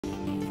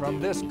from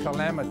this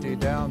calamity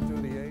down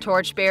through the ages.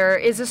 Torchbearer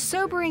is a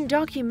sobering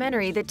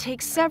documentary that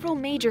takes several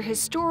major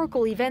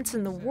historical events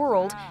in the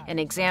world and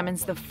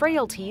examines the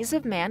frailties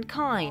of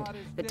mankind.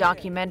 The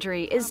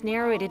documentary is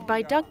narrated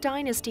by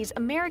Dynasty's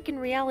American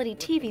reality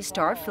TV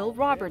star Phil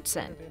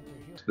Robertson.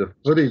 The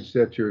footage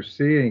that you're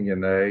seeing,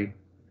 it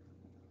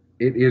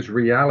is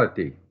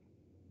reality.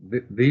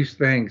 These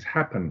things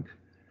happened.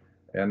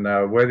 And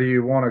whether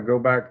you want to go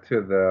back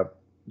to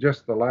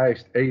just the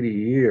last 80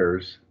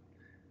 years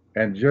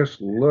and just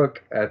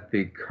look at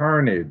the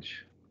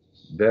carnage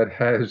that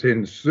has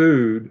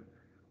ensued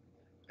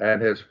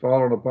and has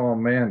fallen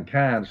upon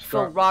mankind.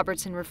 Phil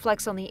Robertson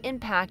reflects on the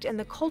impact and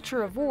the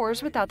culture of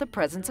wars without the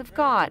presence of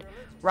God.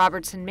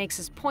 Robertson makes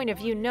his point of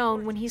view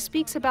known when he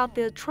speaks about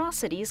the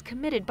atrocities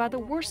committed by the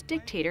worst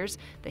dictators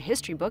the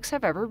history books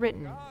have ever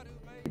written.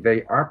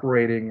 They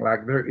operating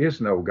like there is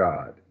no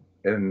God,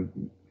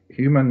 and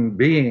human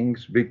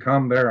beings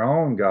become their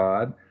own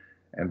God,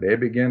 and they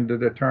begin to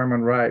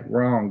determine right,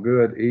 wrong,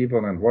 good,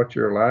 evil, and what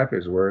your life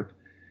is worth.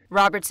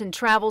 Robertson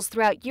travels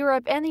throughout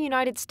Europe and the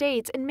United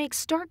States and makes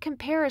stark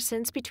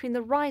comparisons between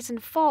the rise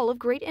and fall of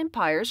great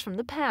empires from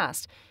the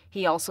past.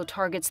 He also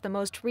targets the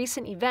most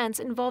recent events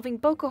involving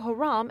Boko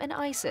Haram and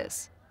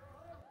ISIS.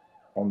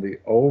 On the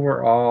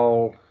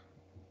overall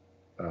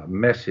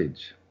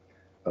message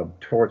of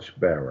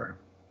Torchbearer,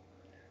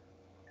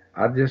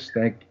 I just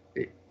think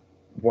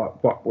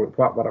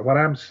what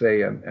I'm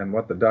saying and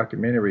what the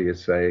documentary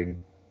is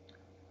saying,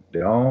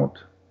 don't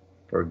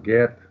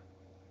forget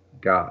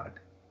God.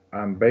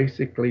 I'm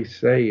basically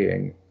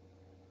saying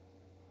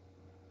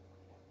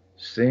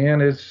sin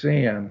is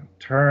sin,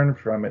 turn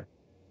from it.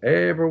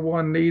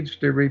 Everyone needs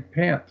to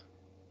repent.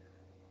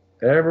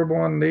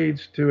 Everyone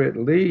needs to at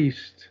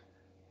least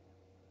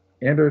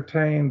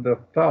entertain the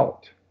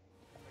thought.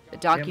 The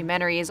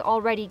documentary is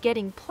already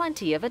getting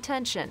plenty of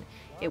attention.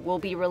 It will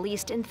be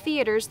released in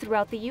theaters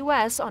throughout the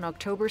U.S. on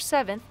October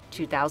 7,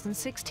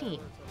 2016.